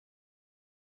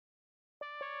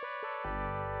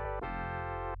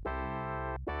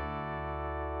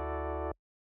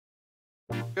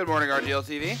Good morning, RGL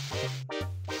TV.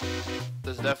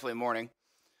 This is definitely morning.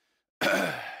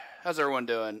 How's everyone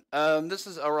doing? This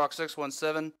is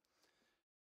Lrock617.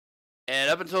 And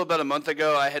up until about a month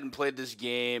ago, I hadn't played this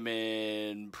game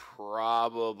in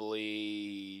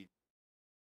probably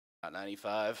about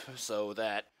 95. So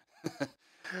that.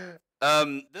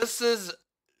 This is...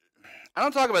 I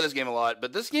don't talk about this game a lot,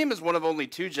 but this game is one of only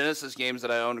 2 Genesis games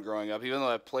that I owned growing up, even though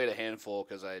I played a handful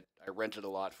because I rented a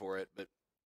lot for it. But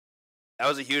I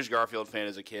was a huge Garfield fan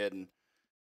as a kid and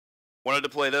wanted to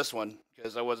play this one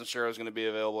because I wasn't sure it was going to be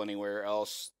available anywhere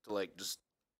else to like just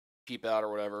peep out or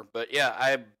whatever. But yeah,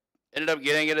 I ended up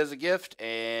getting it as a gift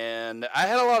and I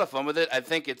had a lot of fun with it. I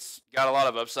think it's got a lot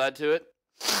of upside to it.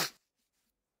 Started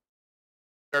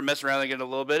messing around again a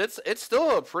little bit. It's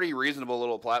still a pretty reasonable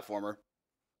little platformer.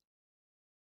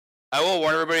 I will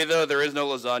warn everybody though, there is no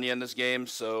lasagna in this game,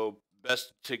 so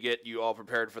best to get you all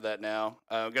prepared for that now.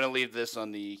 I'm going to leave this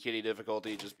on the kitty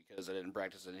difficulty just because I didn't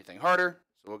practice anything harder.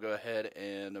 So we'll go ahead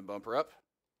and bump her up.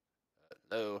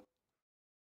 Hello.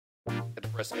 Have to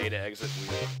press A to exit.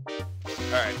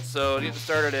 Alright, so need to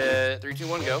start it at 3, 2,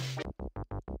 1, go.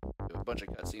 Do a bunch of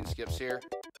cutscene skips here.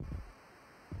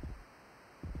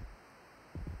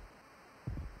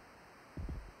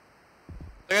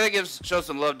 I gotta show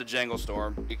some love to Jangle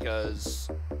Storm because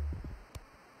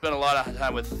spent a lot of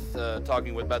time with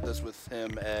talking about this with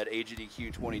him at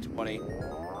AGDQ 2020.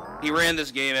 He ran this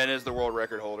game and is the world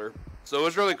record holder, so it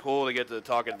was really cool to get to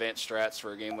talk advanced strats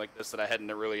for a game like this that I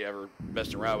hadn't really ever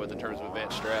messed around with in terms of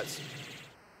advanced strats.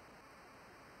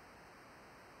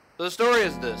 So the story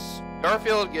is this: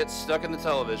 Garfield gets stuck in the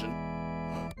television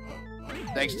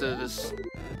thanks to this,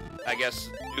 I guess,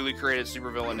 newly created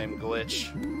supervillain named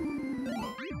Glitch.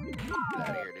 Get out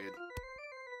of here,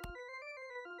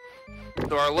 dude.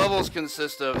 So our levels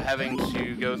consist of having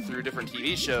to go through different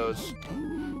TV shows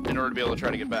in order to be able to try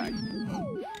to get back.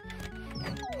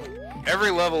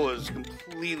 Every level is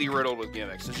completely riddled with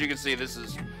gimmicks. As you can see, this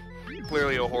is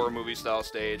clearly a horror movie style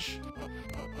stage.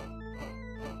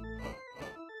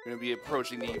 We're going to be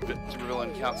approaching the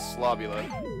supervillain Count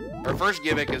Slobula. Our first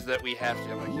gimmick is that we have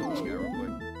to... I'm going to kill this guy real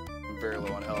quick. I'm very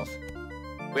low on health.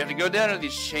 We have to go down to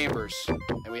these chambers, and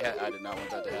I did not want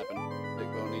that to happen. Big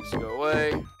bone needs to go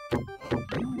away.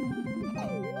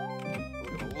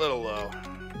 A little low.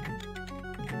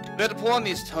 We had to pull on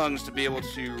these tongues to be able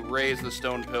to raise the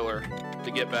stone pillar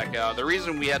to get back out. The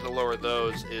reason we had to lower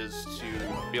those is to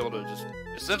be able to just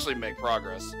essentially make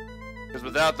progress. Because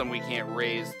without them, we can't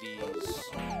raise these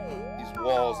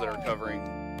walls that are covering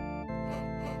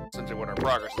essentially what our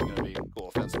progress is going to be. Cool,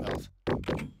 offensive health.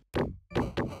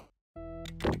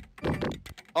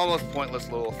 Almost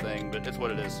pointless little thing, but it's what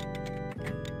it is.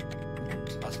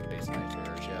 Space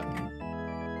nightmares, yeah.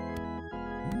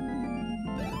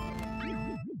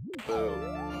 Boom.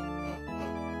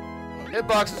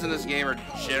 Hitboxes in this game are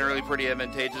generally pretty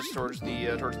advantageous towards the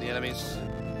enemies.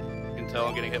 You can tell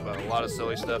I'm getting hit by a lot of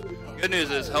silly stuff. Good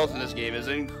news is health in this game is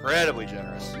incredibly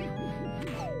generous.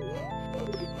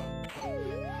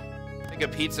 I think a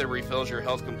pizza refills your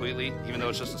health completely, even though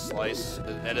it's just a slice.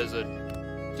 And as a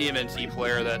TMNT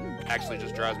player, that actually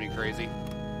just drives me crazy.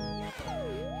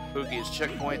 Spooky is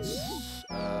checkpoints.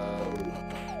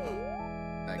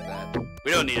 Like that.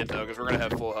 We don't need it though, because we're gonna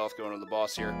have full health going to the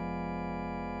boss here.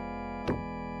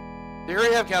 Here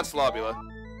we have Count Slobula.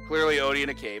 Clearly Odie in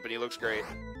a cape, and he looks great.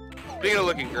 Speaking of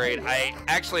looking great, I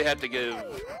actually have to give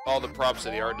all the props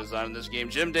to the art design in this game.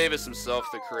 Jim Davis himself,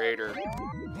 the creator,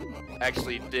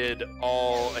 actually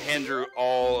hand drew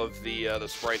all of the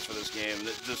sprites for this game.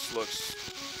 It just looks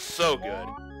so good.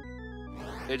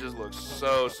 It just looks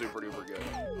so super duper good.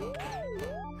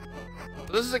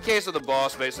 So this is a case of the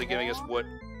boss basically giving us what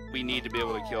we need to be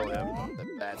able to kill him.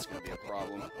 That's gonna be a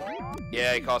problem.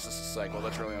 Yeah, he cost us a cycle.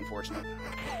 That's really unfortunate.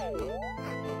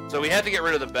 So we had to get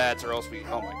rid of the bats or else we...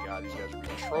 Oh my god, these guys are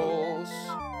being trolls.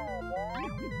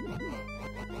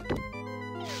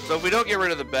 So if we don't get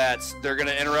rid of the bats, they're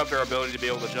gonna interrupt our ability to be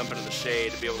able to jump into the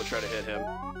shade to be able to try to hit him.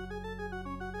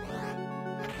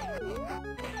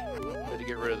 To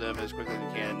get rid of them as quickly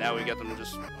as we can. Now we got them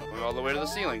just going all the way to the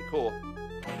ceiling. Cool.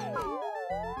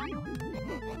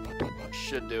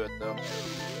 Should do it though.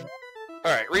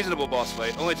 Alright, reasonable boss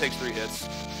fight. Only takes 3 hits.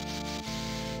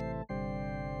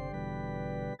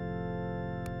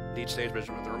 Each stage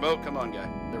mission with the remote. Come on, guy.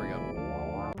 There we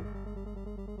go.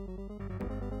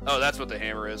 Oh, that's what the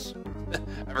hammer is.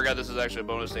 I forgot this is actually a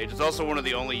bonus stage. It's also one of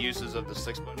the only uses of the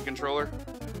 6-button controller.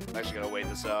 I'm actually gonna wait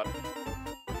this out.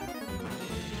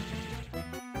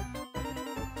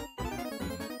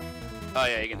 Oh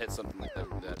yeah, you can hit something like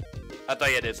that with that. I thought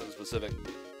you had to hit something specific.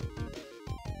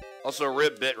 Also,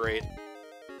 RIP bitrate.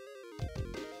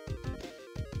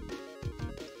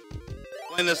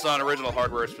 Playing this on original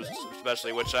hardware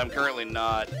especially, which I'm currently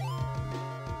not,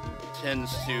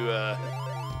 tends to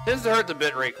hurt the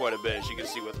bitrate quite a bit, as you can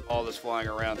see with all this flying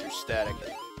around through static.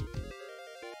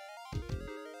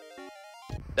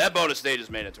 That bonus stage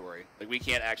is mandatory. Like, we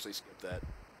can't actually skip that.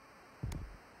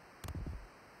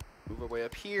 Move our way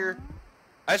up here.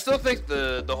 I still think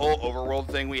the whole overworld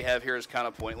thing we have here is kind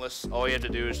of pointless. All you have to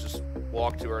do is just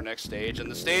walk to our next stage,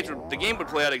 and the game would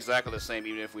play out exactly the same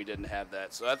even if we didn't have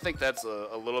that. So I think that's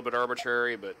a little bit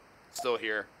arbitrary, but still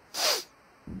here.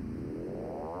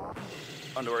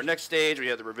 On to our next stage, we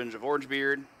have the Revenge of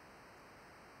Orangebeard.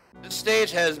 This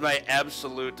stage has my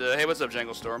absolute... hey, what's up,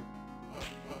 Jangle Storm?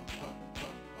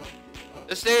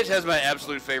 This stage has my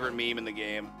absolute favorite meme in the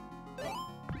game.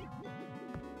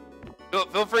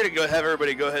 Feel free to have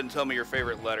everybody go ahead and tell me your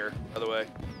favorite letter, by the way.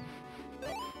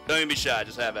 Don't even be shy,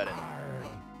 just have at it.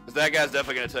 Because that guy's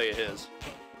definitely going to tell you his.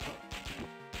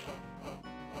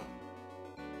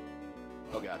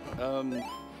 Oh god.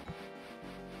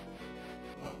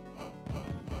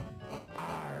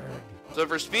 So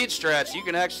for speed strats, you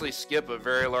can actually skip a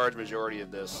very large majority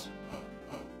of this.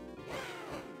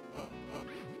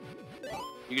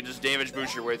 You can just damage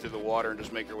boost your way through the water and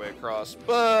just make your way across.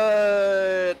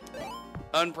 But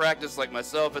unpracticed like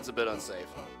myself, it's a bit unsafe.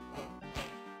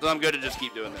 So I'm good to just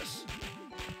keep doing this.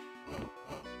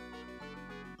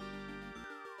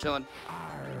 Chilling.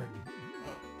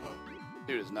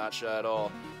 Dude is not shy at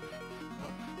all.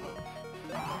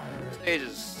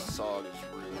 Stage's song is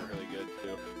really good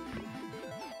too.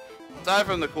 Aside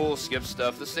from the cool skip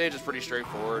stuff, the stage is pretty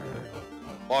straightforward.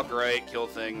 Walk right, kill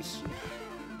things.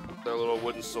 Their little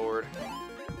wooden sword.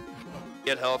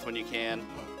 Get health when you can.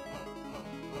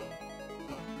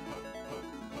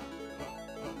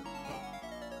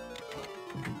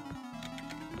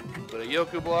 Bit of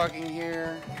Yoku blocking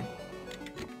here.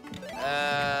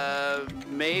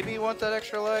 Maybe want that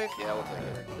extra life? Yeah, we'll take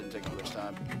it. Didn't take too much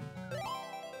time.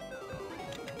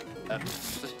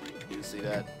 You can see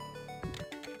that.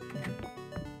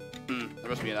 There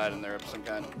must be an item there of some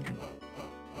kind.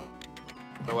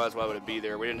 Otherwise, why would it be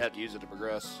there? We didn't have to use it to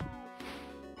progress.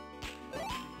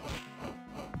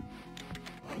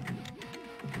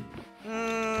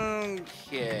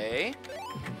 Okay.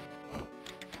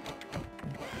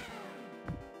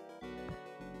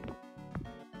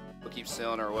 We'll keep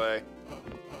sailing our way.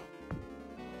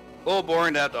 A little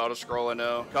boring to have to auto-scroll, I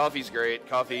know. Coffee's great.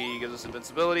 Coffee gives us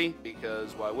invincibility,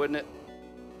 because why wouldn't it?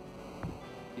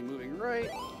 Keep moving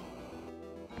right.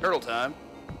 Turtle time.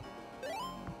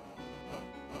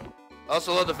 I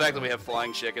also love the fact that we have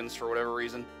flying chickens for whatever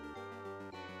reason.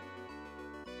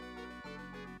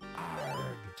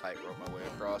 Tightrope my way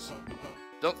across.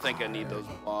 Don't think I need those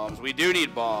bombs. We do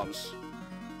need bombs.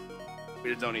 We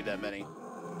just don't need that many.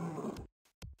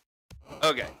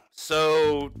 Okay,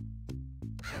 so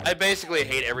I basically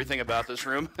hate everything about this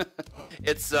room.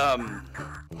 It's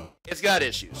got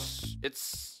issues.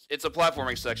 It's a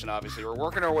platforming section, obviously. We're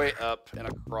working our way up and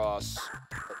across,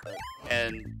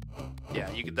 and yeah,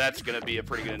 that's going to be a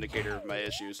pretty good indicator of my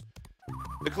issues.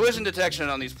 The collision detection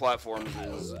on these platforms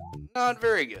is not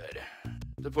very good,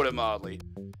 to put it mildly.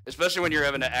 Especially when you're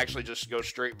having to actually just go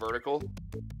straight vertical.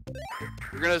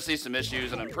 You're going to see some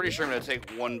issues, and I'm pretty sure I'm going to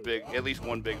take at least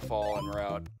one big fall en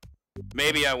route.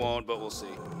 Maybe I won't, but we'll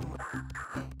see.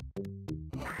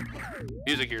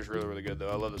 Music here is really good, though.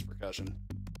 I love this percussion.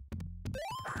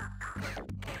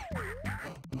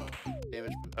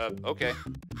 Damage. Okay.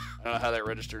 I don't know how that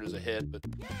registered as a hit, but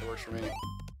it works for me.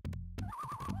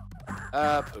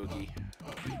 Pookie.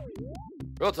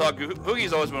 Real talk,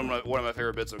 Pookie's always been one of my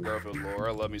favorite bits of Garfield lore.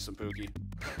 I love me some Pookie.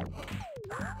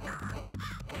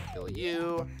 Kill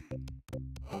you.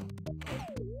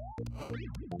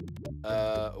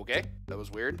 Okay. That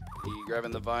was weird. He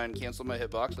grabbing the vine canceled my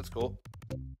hitbox. That's cool.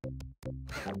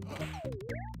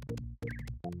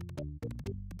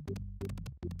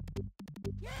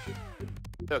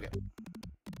 Okay.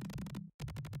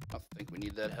 I don't think we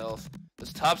need that health.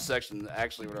 This top section,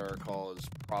 actually, what I recall, is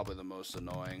probably the most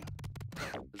annoying.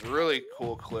 There's a really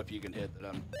cool clip you can hit that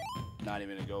I'm not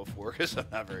even going to go for because I'm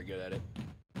not very good at it.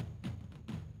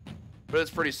 But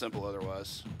it's pretty simple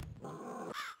otherwise.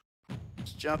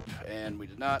 Let's jump, and we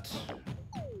did not.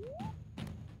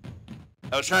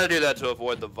 I was trying to do that to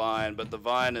avoid the vine, but the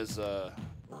vine is,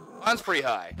 vine's pretty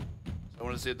high. So I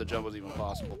wanted to see if the jump was even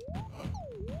possible.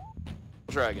 We'll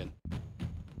try again.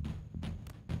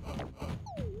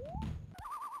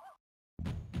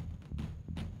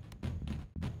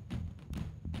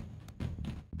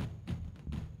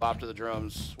 Bop to the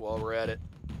drums while we're at it.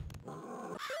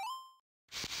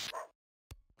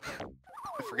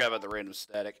 I forgot about the random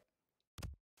static.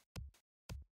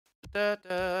 Da,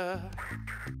 da.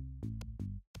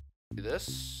 Do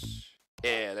this.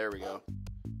 Yeah, there we go.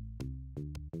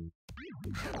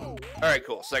 Alright,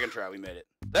 cool. Second try, we made it.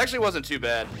 It actually wasn't too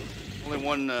bad. Only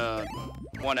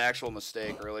one actual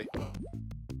mistake, really.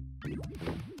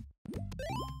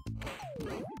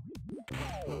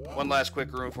 One last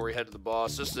quick room before we head to the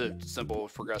boss. Just a simple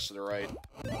progress to the right.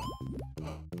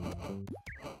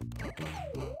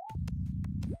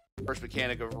 First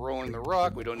mechanic of rolling the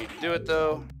rock. We don't need to do it,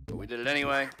 though. But we did it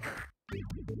anyway.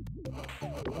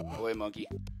 Go away, monkey.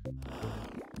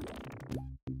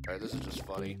 Alright, this is just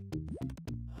funny.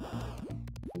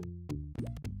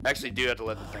 I actually do have to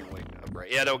let the thing wake up,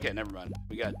 right? Yeah, okay, never mind.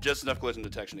 We got just enough collision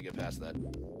detection to get past that.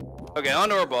 Okay, on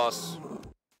to our boss.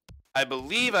 I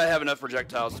believe I have enough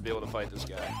projectiles to be able to fight this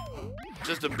guy.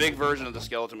 Just a big version of the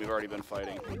skeleton we've already been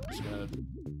fighting. Just gonna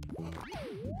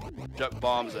chuck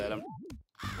bombs at him.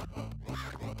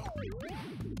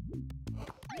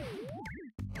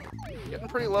 Getting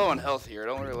pretty low on health here. I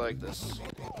don't really like this.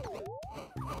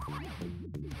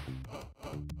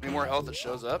 Any more health that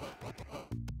shows up?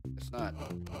 It's not.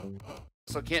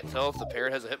 So can't tell if the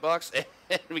parrot has a hitbox.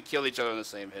 And we kill each other in the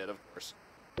same hit, of course.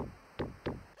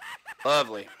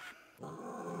 Lovely.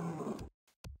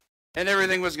 And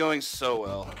everything was going so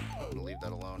well. I'm gonna leave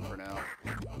that alone for now.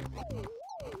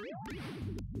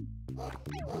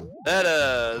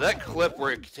 That clip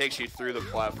where it takes you through the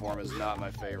platform is not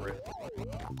my favorite.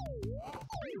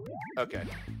 Okay.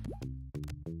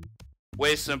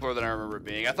 Way simpler than I remember it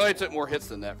being. I thought I took more hits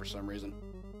than that for some reason.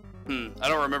 I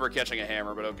don't remember catching a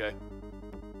hammer, but okay.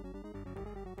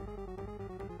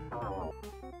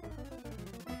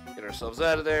 Get ourselves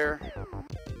out of there.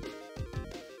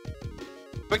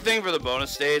 Quick thing for the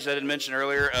bonus stage I didn't mention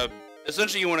earlier.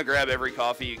 Essentially, you want to grab every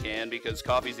coffee you can because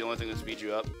coffee's the only thing that speeds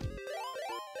you up.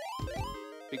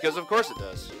 Because of course it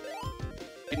does.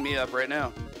 Speeding me up right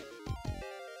now.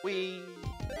 Whee!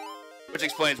 Which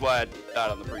explains why I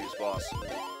died on the previous boss.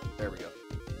 There we go.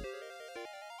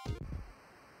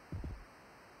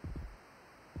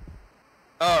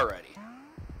 Alrighty.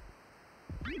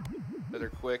 Another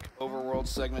quick overworld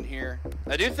segment here.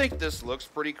 I do think this looks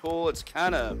pretty cool. It's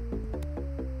kind of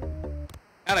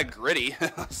gritty,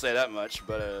 I'll say that much,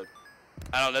 but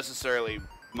I don't necessarily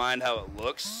mind how it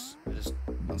looks. I just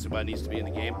don't see why it needs to be in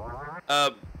the game.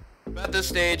 About this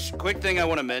stage, quick thing I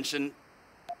want to mention.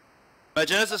 My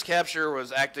Genesis capture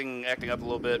was acting up a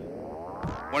little bit.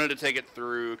 Wanted to take it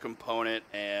through component,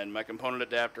 and my component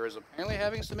adapter is apparently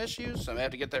having some issues, so I'm going to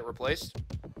have to get that replaced.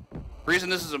 The reason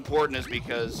this is important is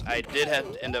because I did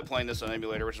have to end up playing this on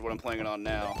emulator, which is what I'm playing it on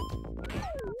now.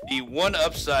 The one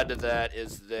upside to that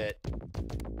is that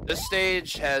this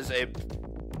stage has a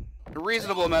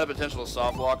reasonable amount of potential to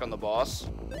soft lock on the boss,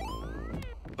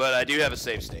 but I do have a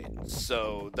save state,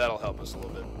 so that'll help us a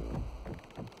little bit.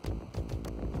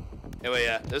 Anyway,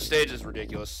 yeah, this stage is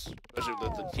ridiculous, especially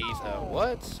with the teeth.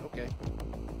 What? Okay.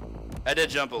 I did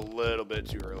jump a little bit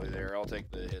too early there. I'll take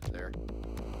the hit there.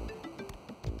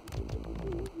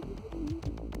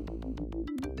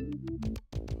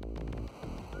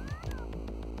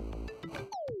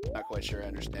 Not quite sure I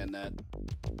understand that.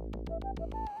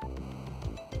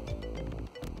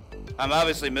 I'm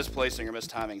obviously misplacing or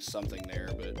mistiming something there,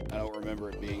 but I don't remember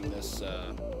it being this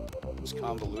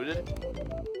convoluted.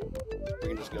 We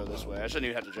can just go this way. I shouldn't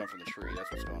even have to jump from the tree. That's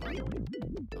what's going on.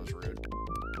 That was rude.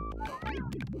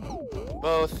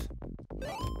 Both.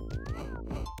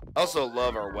 I also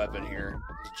love our weapon here.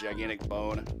 This gigantic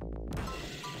bone.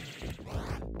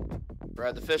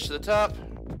 Ride the fish to the top.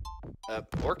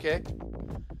 Okay.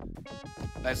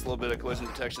 Nice little bit of collision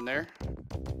detection there.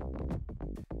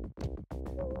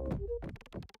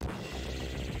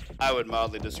 I would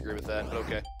mildly disagree with that, but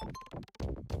okay.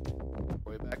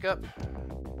 Way back up.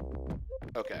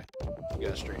 Okay. We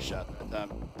got a straight shot that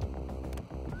time.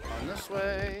 On this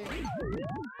way.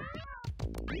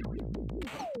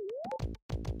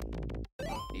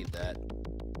 Need that.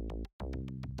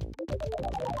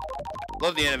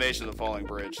 Love the animation of the falling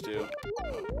bridge, too.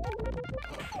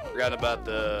 Forgot about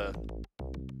the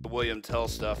William Tell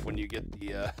stuff when you get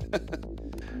the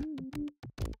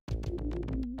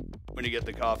when you get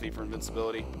the coffee for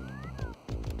invincibility.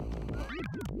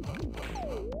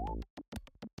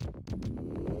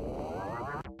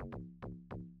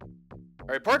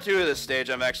 Alright, part 2 of this stage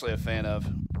I'm actually a fan of.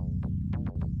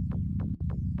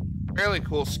 Fairly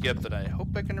cool skip that I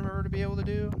hope I can remember to be able to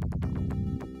do.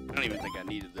 I don't even think I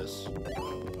needed this.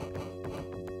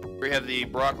 We have the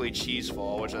broccoli cheese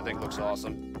fall, which I think looks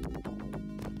awesome.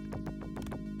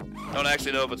 Don't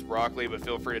actually know if it's broccoli, but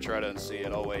feel free to try to unsee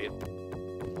it. I'll wait.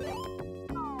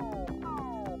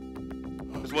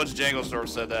 Because once Janglestorm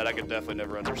said that, I could definitely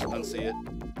never unsee it.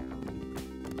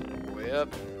 Way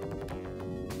up.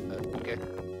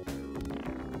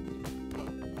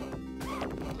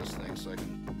 so I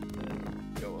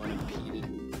can go unimpeded.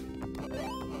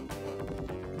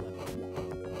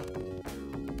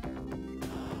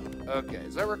 Okay,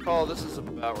 as I recall, this is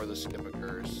about where the skip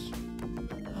occurs.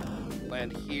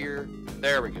 Land here.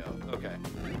 There we go. Okay.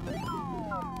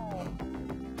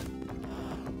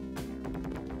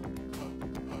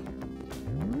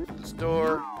 This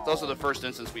door. It's also the first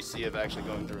instance we see of actually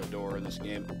going through a door in this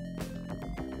game.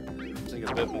 I'll think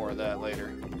a bit more of that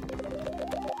later.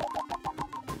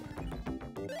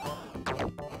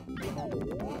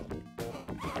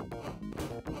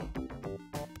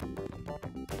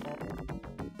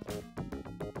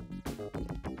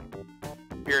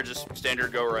 Here, just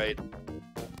standard go right.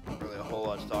 Not really a whole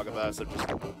lot to talk about, except just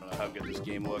how good this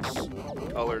game looks.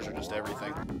 Colors are just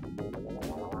everything.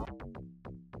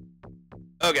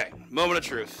 Okay, moment of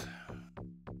truth.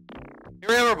 Here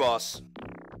we have our boss.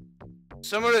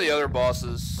 Similar to the other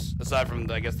bosses, aside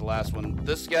from, I guess, the last one,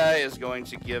 this guy is going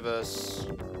to give us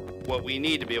what we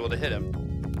need to be able to hit him.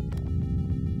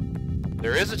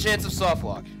 There is a chance of soft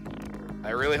lock.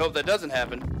 I really hope that doesn't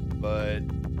happen, but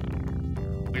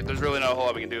there's really not a whole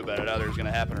lot we can do about it. Either it's going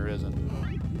to happen or it isn't.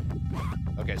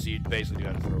 Okay, so you basically do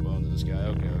have to throw bones at this guy.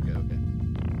 Okay.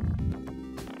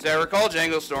 So I recall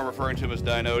Django Storm referring to him as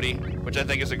Dinody, which I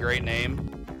think is a great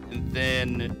name. And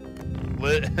then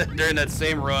during that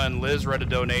same run, Liz read a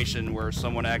donation where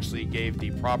someone actually gave the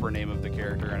proper name of the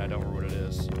character, and I don't remember what it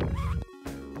is.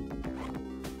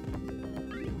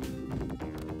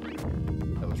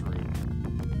 That was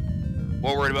rude.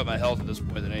 More worried about my health at this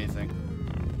point than anything.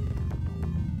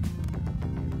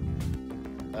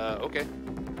 Okay.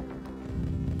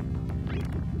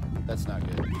 That's not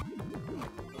good.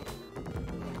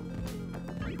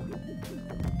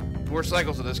 More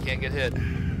cycles of this can't get hit.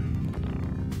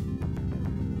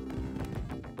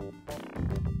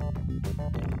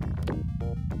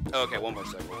 Okay, one more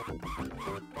cycle.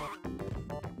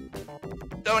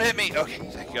 Don't hit me! Okay,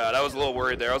 thank God. I was a little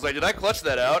worried there. I was like, did I clutch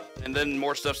that out? And then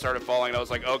more stuff started falling, and I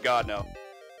was like, oh God, no.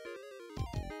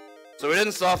 So we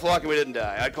didn't soft lock and we didn't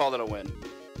die. I'd call that a win.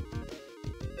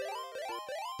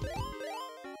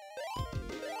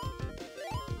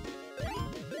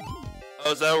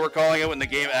 Oh, is that what we're calling it when the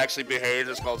game actually behaves?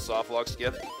 It's called soft lock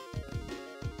skip.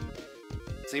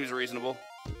 Seems reasonable.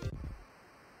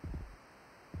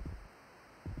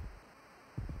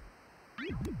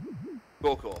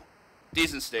 Cool.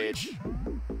 Decent stage.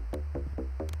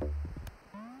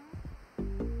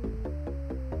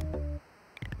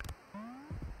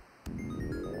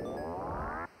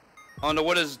 On to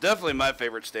what is definitely my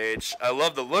favorite stage. I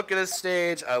love the look of this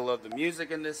stage. I love the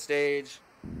music in this stage.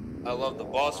 I love the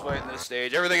boss fight in this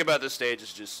stage. Everything about this stage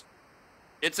is just...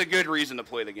 It's a good reason to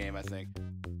play the game, I think.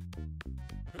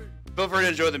 Feel free to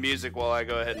enjoy the music while I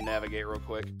go ahead and navigate real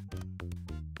quick.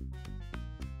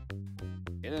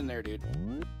 Get in there, dude.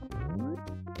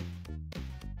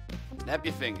 Snap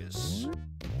your fingers.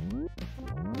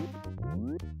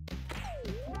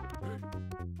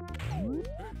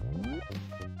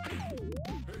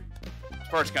 This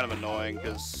part's kind of annoying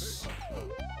because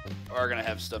we are going to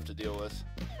have stuff to deal with.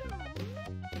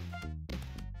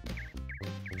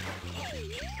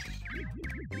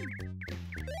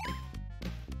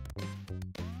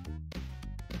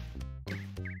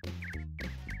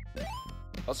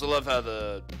 Also love how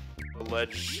the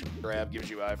ledge grab gives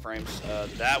you iframes.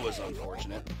 That was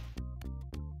unfortunate.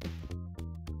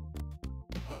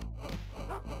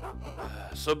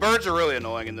 So birds are really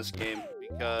annoying in this game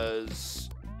because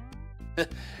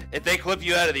if they clip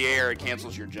you out of the air, it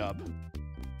cancels your jump.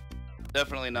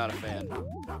 Definitely not a fan.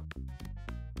 Got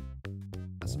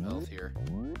some health here.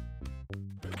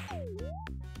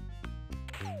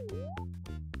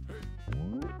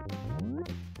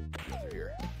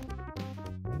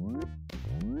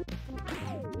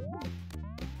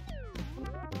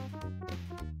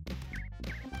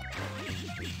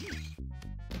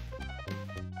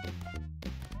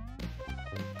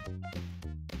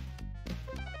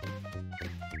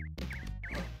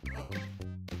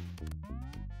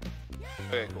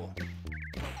 Okay, cool.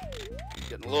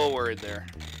 Getting a little worried there.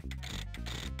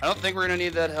 I don't think we're going to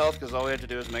need that health because all we have to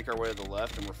do is make our way to the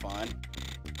left and we're fine.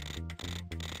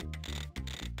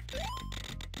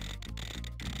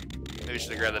 Maybe we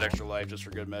should have grabbed that extra life just for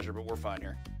good measure, but we're fine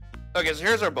here. Okay, so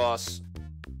here's our boss.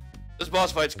 This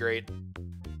boss fight's great.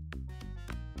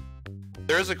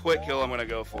 There is a quick kill I'm going to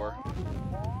go for.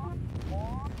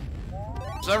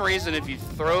 For some reason, if you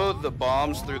throw the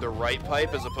bombs through the right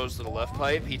pipe as opposed to the left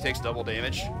pipe, he takes double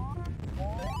damage.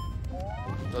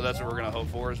 So that's what we're going to hope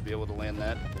for, is be able to land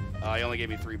that. He only gave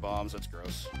me 3 bombs. That's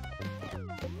gross.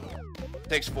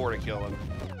 Takes 4 to kill him.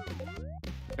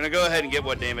 I'm going to go ahead and get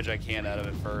what damage I can out of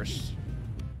it first.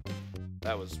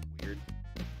 That was weird.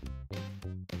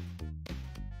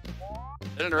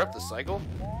 Did it interrupt the cycle?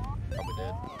 Probably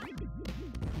did.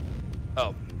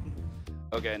 Oh.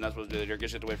 Okay, not supposed to do that. I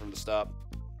guess you have to wait for him to stop.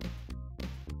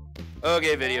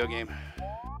 Okay, video game.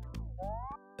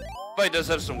 Fight does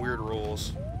have some weird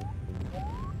rules.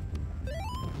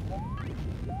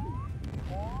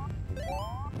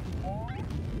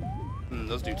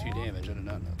 Those do 2 damage. I did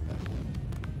not know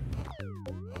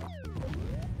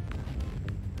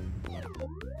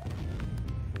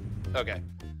that. Okay.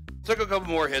 Took a couple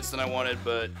more hits than I wanted,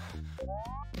 but...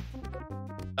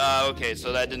 okay,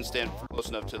 so that didn't stand close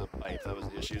enough to the pipe. That was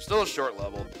the issue. Still a short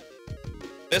level.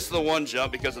 Missed the one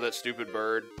jump because of that stupid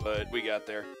bird, but we got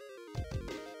there.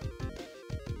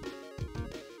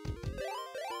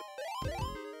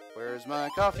 Where's my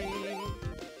coffee?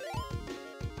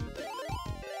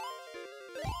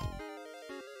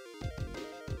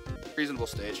 Reasonable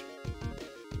stage.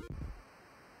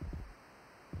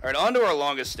 Alright, on to our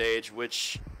longest stage,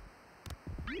 which...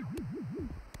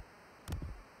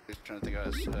 Just trying to think how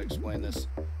to explain this.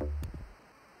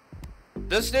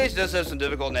 This stage does have some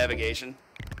difficult navigation.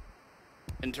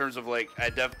 In terms of, like,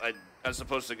 I'm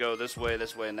supposed to go this way,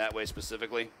 and that way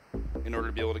specifically, in order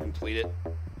to be able to complete it.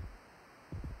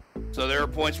 So there are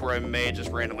points where I may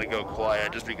just randomly go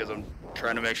quiet, just because I'm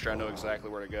trying to make sure I know exactly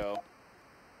where to go.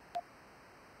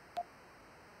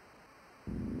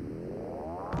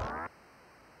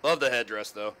 Love the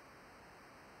headdress, though.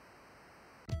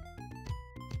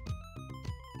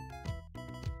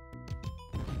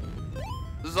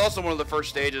 This is also one of the first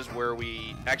stages where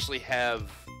we actually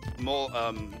have,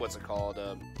 what's it called?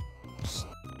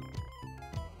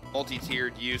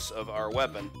 Multi-tiered use of our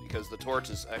weapon, because the torch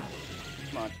is...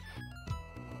 Come on.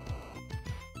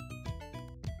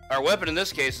 Our weapon in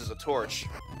this case is a torch.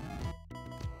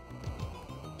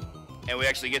 And we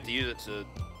actually get to use it to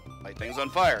light things on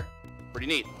fire. Pretty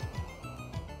neat.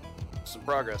 Some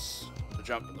progress. To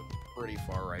jump from the pretty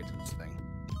far right to this thing.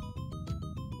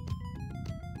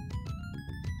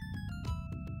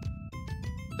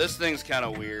 This thing's kind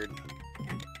of weird.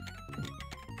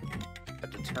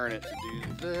 Have to turn it to do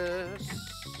this.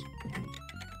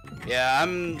 Yeah,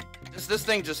 this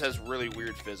thing just has really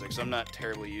weird physics. I'm not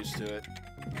terribly used to it.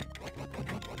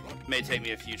 It may take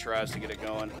me a few tries to get it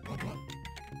going.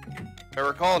 If I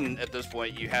recall, at this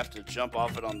point, you have to jump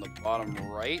off it on the bottom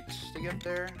right to get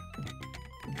there.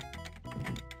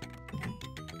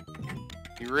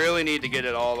 You really need to get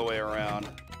it all the way around.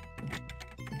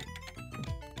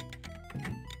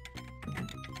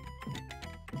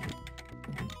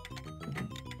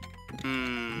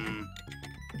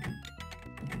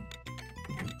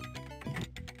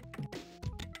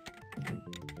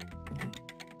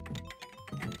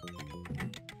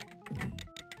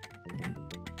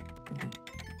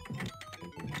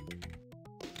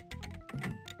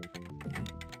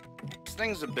 This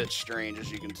thing's a bit strange,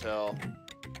 as you can tell.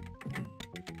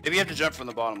 Maybe you have to jump from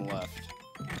the bottom left.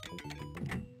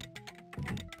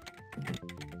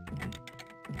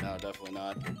 No, definitely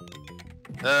not.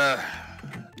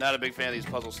 Not a big fan of these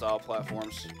puzzle-style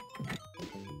platforms.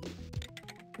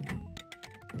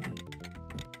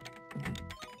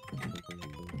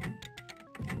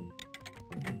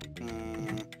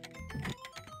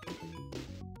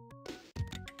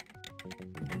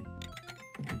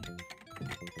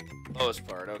 Lowest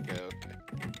part, okay.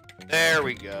 There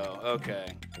we go,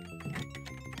 okay.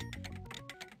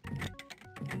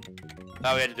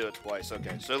 Oh, we had to do it twice,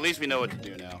 okay. So at least we know what to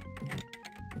do now.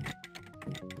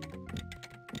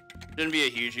 Shouldn't be a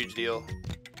huge deal.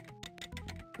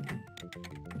 I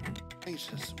think it's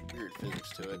just some weird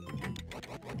physics to it.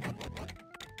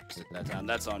 Sit that down,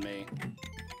 that's on me.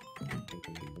 A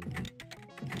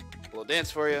little dance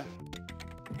for you.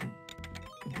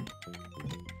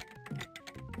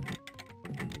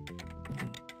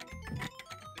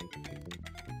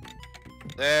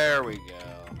 There we go.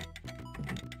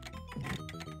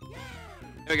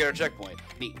 Now we get our checkpoint.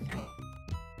 Neat.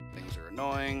 Things are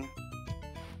annoying.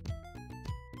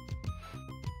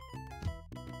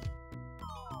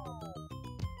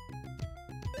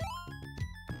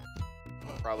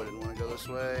 Probably didn't want to go this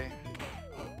way.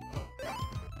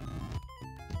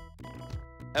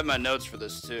 I have my notes for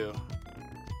this too.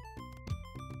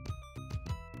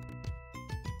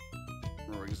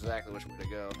 Remember exactly which way to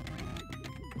go.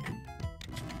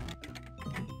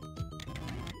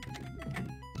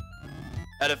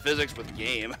 Out of physics with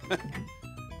game.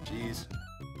 Jeez.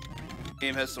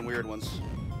 Game has some weird ones.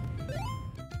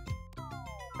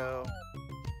 Go.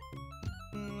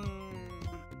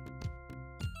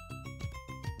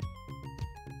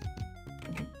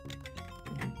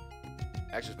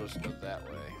 Actually supposed to go that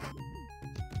way.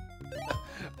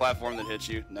 platform that hits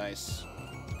you. Nice.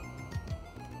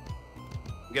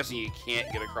 I'm guessing you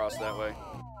can't get across that way.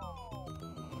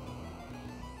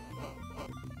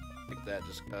 Like that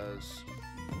just cause.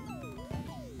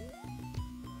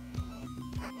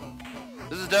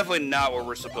 This is definitely not where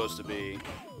we're supposed to be.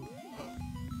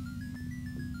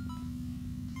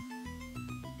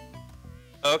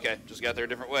 Okay, just got there a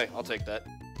different way. I'll take that.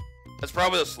 That's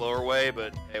probably the slower way,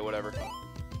 but hey, whatever.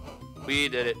 We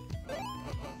did it.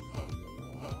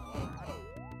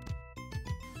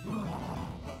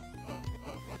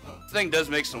 This thing does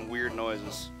make some weird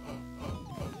noises.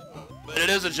 But it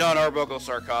is a John Arbuckle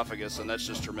sarcophagus, and that's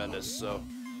just tremendous, so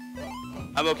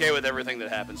I'm okay with everything that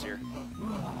happens here.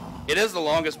 It is the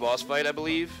longest boss fight, I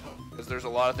believe, because there's a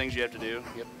lot of things you have to do.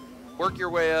 Yep. Work your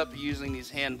way up using these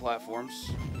hand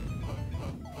platforms.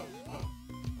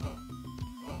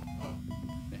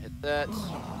 Hit that.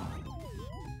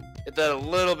 Hit that a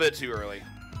little bit too early.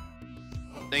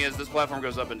 Thing is, this platform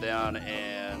goes up and down,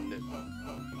 and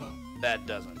that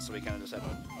doesn't, so we kind of just have to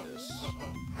do this.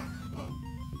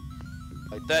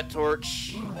 Light that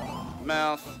torch.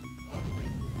 Mouth.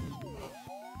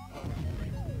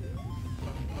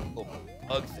 Little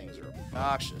bug things are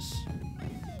obnoxious.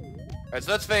 Alright,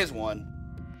 so that's phase 1.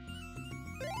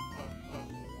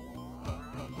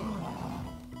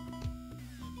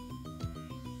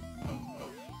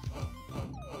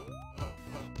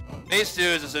 Phase 2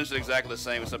 is essentially exactly the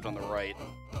same, except on the right.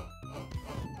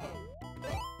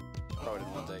 Probably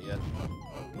didn't want that yet.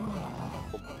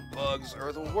 Bugs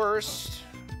are the worst.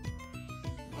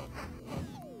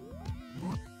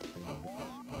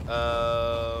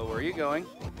 Where are you going?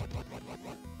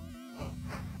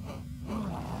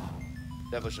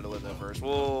 Definitely should have lit that first.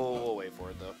 We'll wait for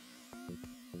it though.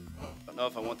 Don't know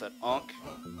if I want that onk.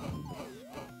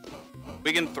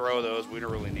 We can throw those, we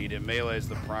don't really need it. Melee is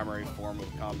the primary form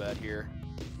of combat here.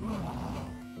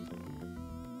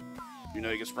 You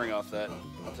know you can spring off that.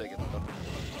 I'll take it though.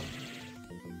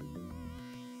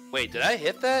 Wait, did I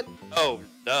hit that? Oh,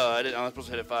 duh, I didn't. I was supposed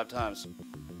to hit it 5 times.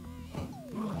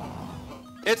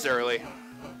 It's early.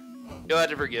 You'll have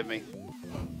to forgive me.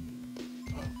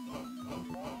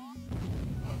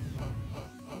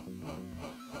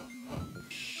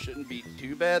 Shouldn't be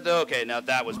too bad though. Okay, now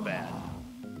that was bad.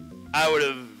 I would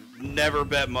have never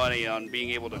bet money on being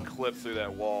able to clip through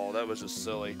that wall. That was just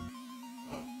silly.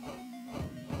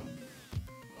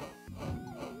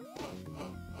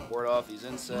 Ward off these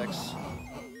insects.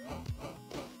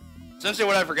 Essentially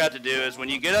what I forgot to do is when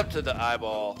you get up to the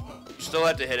eyeball, you still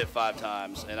have to hit it 5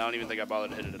 times, and I don't even think I bothered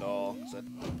to hit it at all,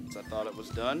 because I thought it was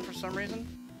done for some reason.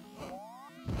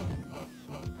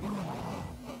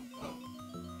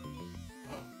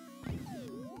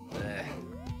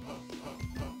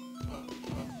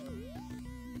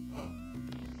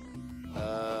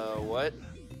 What?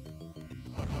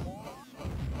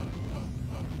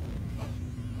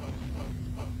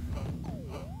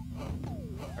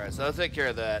 Alright, so I'll take care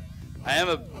of that. I am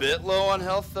a bit low on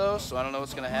health though, so I don't know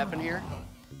what's going to happen here.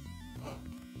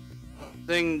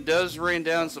 Thing does rain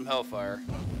down some hellfire.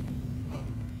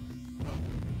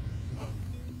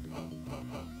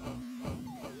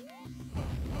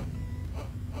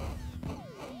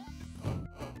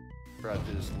 Probably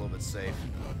do this a little bit safe.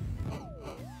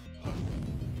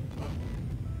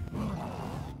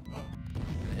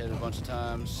 Hit it a bunch of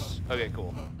times. Okay,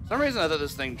 cool. For some reason I thought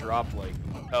this thing dropped like...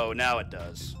 Oh, now it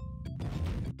does.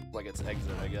 Like it's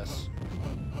exit, I guess.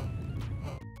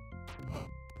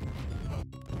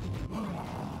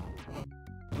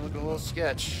 Look, a little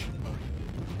sketch.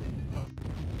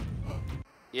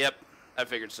 Yep, I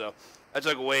figured so. I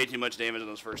took way too much damage in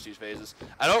those first 2 phases.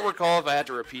 I don't recall if I had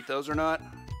to repeat those or not.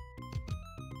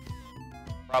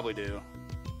 Probably do.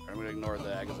 I'm gonna ignore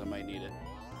that because I might need it.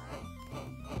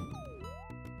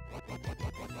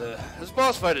 This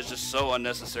boss fight is just so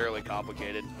unnecessarily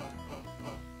complicated.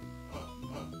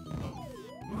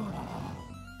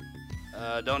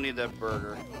 Don't need that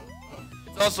burger.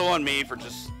 It's also on me for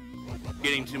just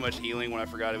getting too much healing when I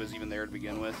forgot it was even there to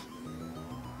begin with.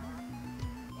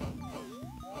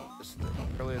 Just the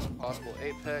earliest possible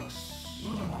apex.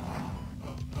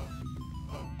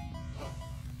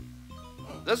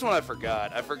 This one I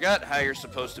forgot. I forgot how you're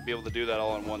supposed to be able to do that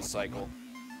all in one cycle.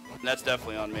 And that's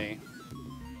definitely on me.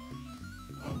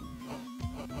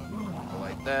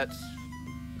 Like that.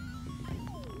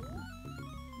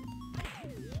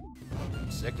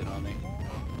 Sicked it on me.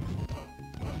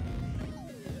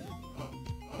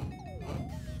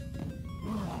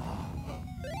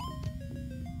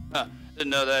 Huh. Didn't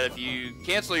know that if you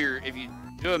cancel if you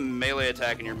do a melee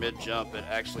attack in your mid jump, it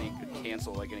actually could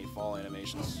cancel like any fall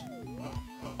animations.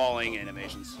 Falling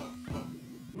animations.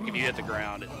 If you hit the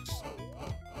ground, it just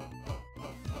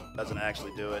Doesn't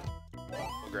actually do it.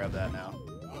 We'll grab that now.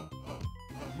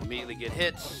 Immediately get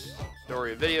hits.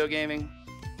 Story of video gaming.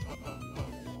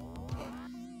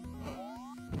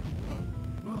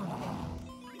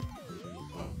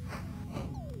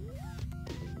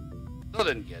 Still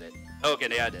didn't get it. Okay,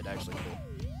 yeah, I did actually. Cool.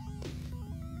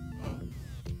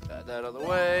 Got that out of the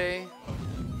way.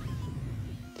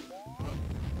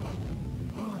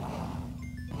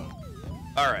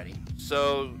 Alrighty,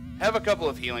 so have a couple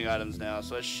of healing items now,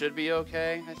 so it should be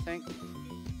okay, I think.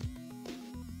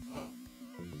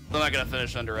 I'm not gonna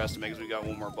finish underestimate because we got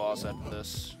one more boss after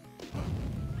this.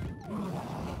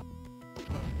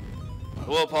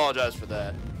 We'll apologize for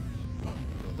that.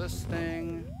 So this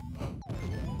thing.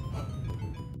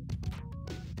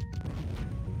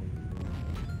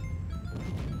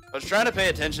 I was trying to pay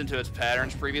attention to its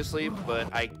patterns previously, but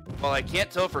while I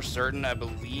can't tell for certain, I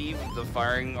believe the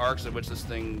firing arcs at which this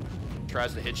thing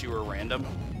tries to hit you are random.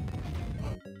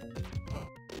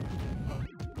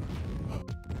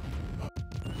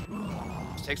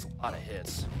 This takes a lot of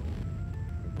hits.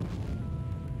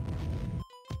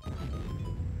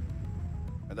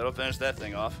 And that'll finish that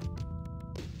thing off.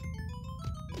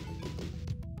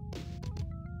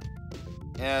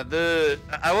 Yeah,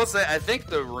 I will say I think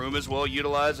the room is well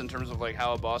utilized in terms of like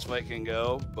how a boss fight can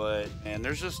go, but man,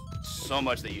 there's just so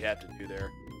much that you have to do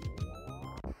there.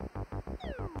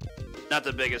 Not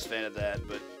the biggest fan of that,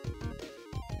 but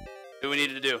do what we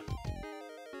needed to do.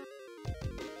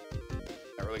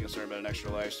 Not really concerned about an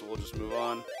extra life, so we'll just move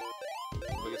on.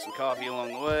 We'll get some coffee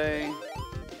along the way.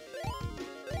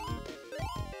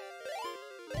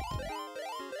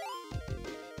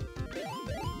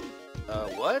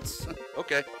 What?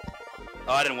 Okay.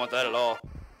 Oh, I didn't want that at all.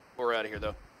 We're out of here,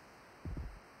 though.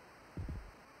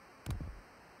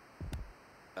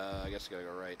 I guess I gotta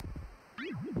go right.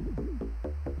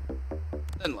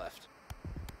 Then left.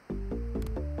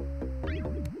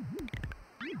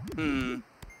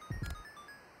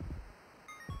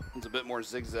 It's a bit more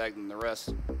zigzag than the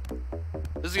rest.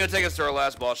 This is gonna take us to our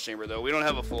last boss chamber, though. We don't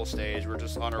have a full stage. We're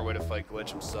just on our way to fight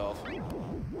Glitch himself.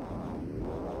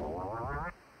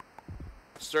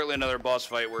 Certainly another boss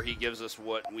fight where he gives us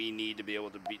what we need to be able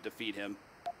to defeat him.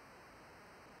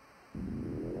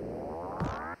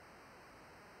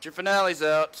 Get your finale's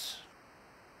out.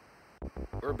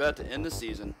 We're about to end the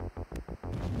season.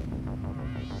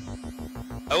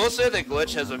 I will say that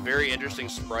Glitch has a very interesting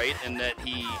sprite in that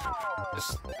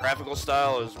his graphical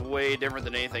style is way different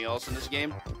than anything else in this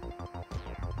game.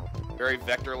 Very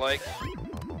vector-like.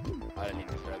 I didn't need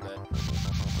to grab that.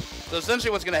 So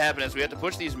essentially what's going to happen is we have to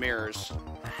push these mirrors.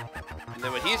 And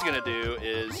then what he's going to do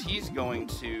is he's going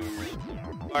to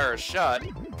fire a shot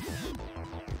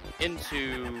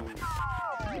into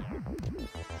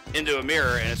a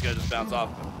mirror, and it's going to just bounce off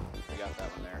of him. We got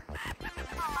that one there.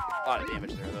 A lot of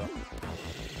damage there, though.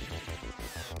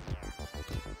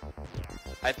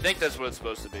 I think that's what it's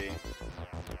supposed to be.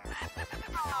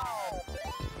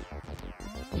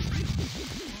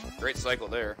 Great cycle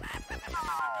there.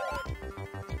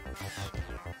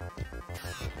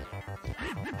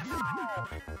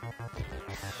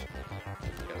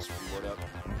 Got a springboard up.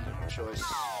 Choice.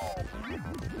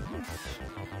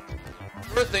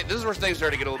 This is where things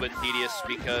start to get a little bit tedious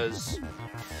because,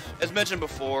 as mentioned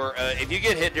before, if you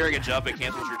get hit during a jump, it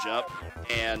cancels your jump.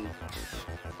 And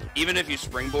even if you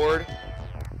springboard,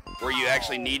 where you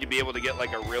actually need to be able to get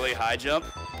like a really high jump,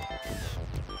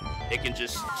 it can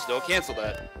just still cancel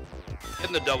that.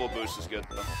 Getting the double boost is good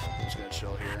though. I'm just gonna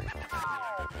chill here.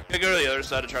 I'm gonna go to the other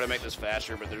side to try to make this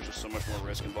faster, but there's just so much more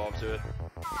risk involved to it.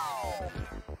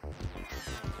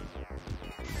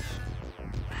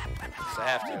 So I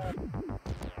have to.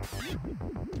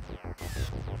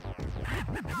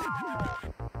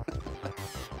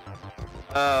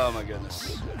 Oh my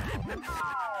goodness.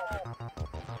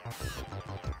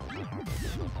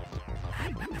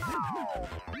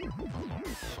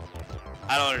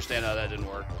 I don't understand how that didn't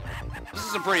work. This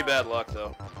is some pretty bad luck,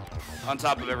 though, on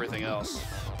top of everything else.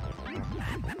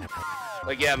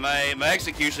 Like, yeah, my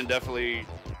execution definitely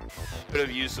could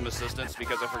have used some assistance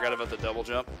because I forgot about the double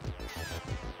jump.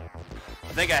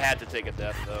 I think I had to take a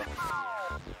death, though.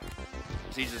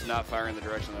 He's just not firing the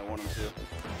direction I want him to.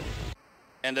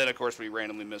 And then, of course, we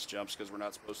randomly miss jumps because we're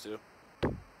not supposed to.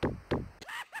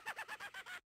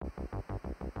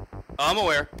 Oh, I'm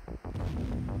aware.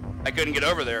 I couldn't get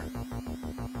over there.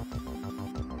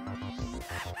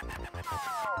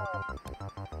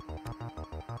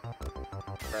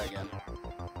 Try again.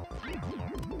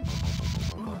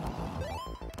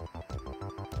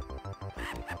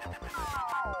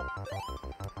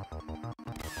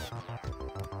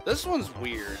 This one's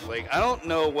weird. Like, I don't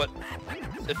know what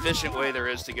efficient way there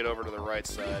is to get over to the right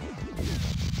side.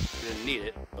 Didn't need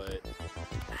it, but it'd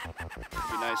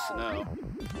be nice to know.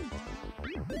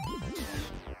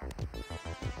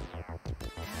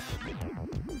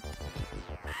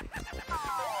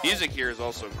 Music here is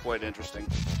also quite interesting.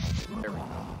 There we go.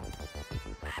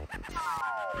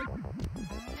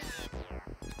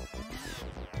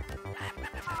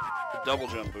 The double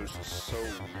jump boost is so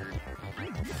weird.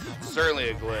 Certainly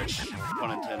a glitch,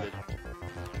 pun intended.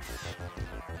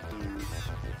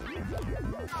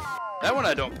 That one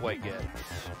I don't quite get.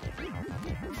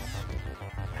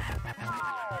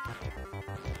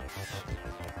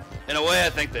 In a way, I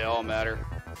think they all matter.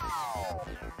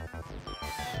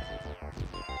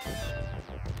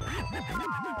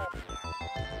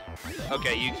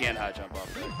 Okay, you can high jump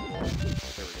off that.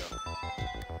 There we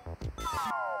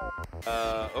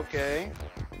go. Okay.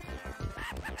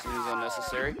 Seems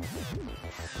unnecessary.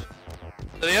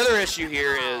 So the other issue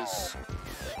here is,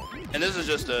 and this is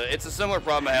just it's a similar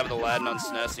problem I have with Aladdin on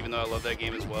SNES, even though I love that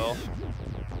game as well.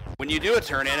 When you do a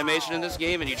turn animation in this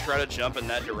game and you try to jump in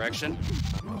that direction,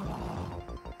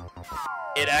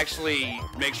 it actually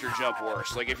makes your jump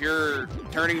worse. Like if you're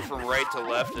turning from right to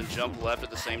left and jump left at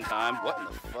the same time, what in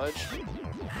the fudge?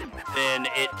 Then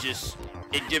it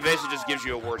basically just gives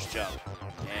you a worse jump.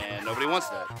 And nobody wants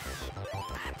that.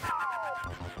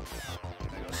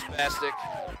 There goes Spastic.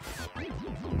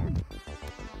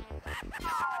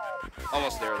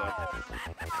 Almost there though.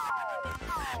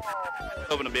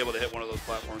 Hoping to be able to hit one of those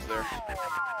platforms there.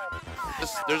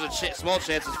 There's a small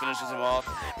chance this finishes him off,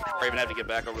 or even have to get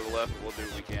back over to the left, but we'll do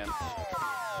what we can.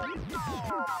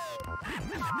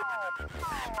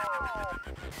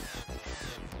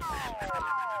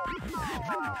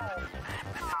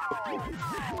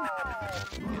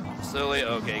 Silly,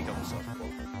 okay, he killed himself.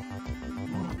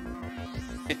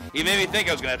 He made me think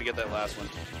I was gonna have to get that last one.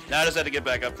 Now I just have to get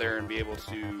back up there and be able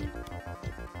to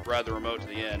ride the remote to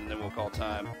the end, and then we'll call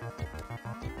time.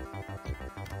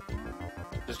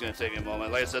 Just gonna take me a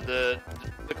moment. Like I said, the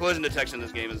collision detection in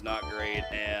this game is not great,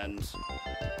 and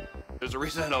there's a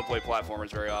reason I don't play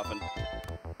platformers very often.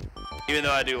 Even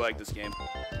though I do like this game.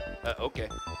 Okay.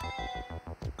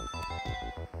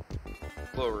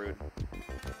 A little rude.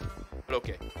 But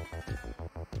okay.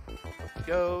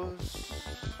 Goes.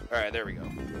 Alright, there we go.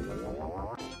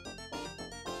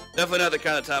 Definitely not the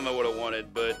kind of time I would have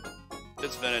wanted, but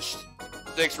it's finished.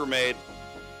 Stakes were made.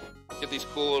 Get these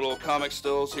cool little comic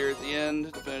stills here at the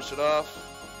end to finish it off.